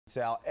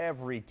Out.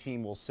 Every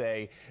team will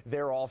say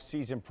their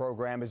off-season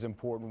program is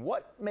important.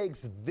 What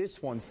makes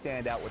this one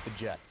stand out with the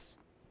Jets?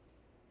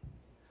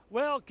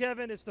 Well,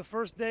 Kevin, it's the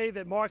first day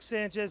that Mark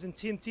Sanchez and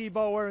Tim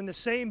Tebow are in the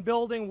same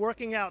building,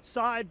 working out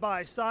side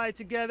by side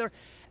together.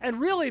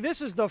 And really,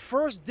 this is the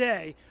first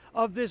day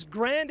of this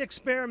grand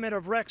experiment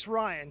of Rex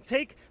Ryan.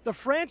 Take the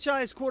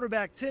franchise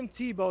quarterback, Tim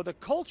Tebow, the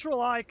cultural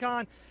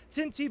icon,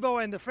 Tim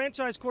Tebow, and the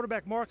franchise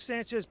quarterback, Mark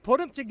Sanchez, put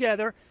them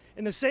together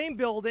in the same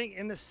building,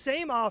 in the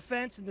same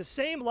offense, in the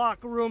same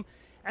locker room,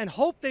 and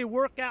hope they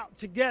work out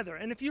together.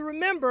 And if you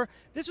remember,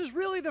 this was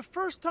really the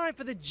first time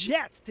for the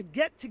Jets to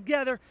get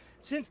together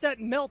since that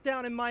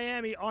meltdown in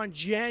Miami on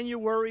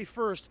January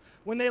 1st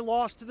when they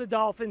lost to the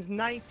Dolphins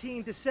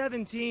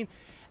 19-17.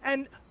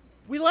 And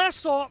we last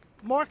saw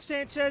Mark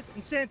Sanchez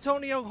and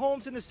Santonio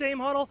Holmes in the same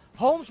huddle.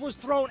 Holmes was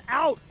thrown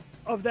out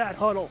of that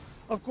huddle,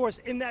 of course,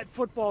 in that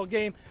football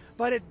game.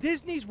 But at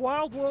Disney's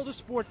Wild World of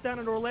Sports down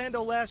in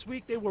Orlando last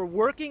week, they were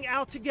working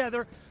out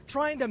together,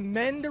 trying to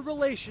mend a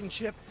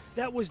relationship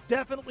that was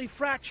definitely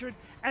fractured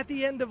at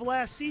the end of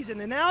last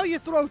season. And now you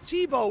throw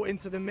Tebow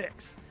into the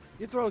mix.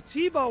 You throw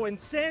Tebow and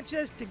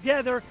Sanchez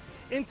together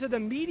into the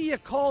media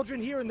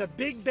cauldron here in the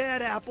Big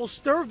Bad Apple,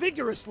 stir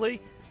vigorously,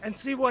 and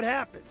see what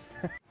happens.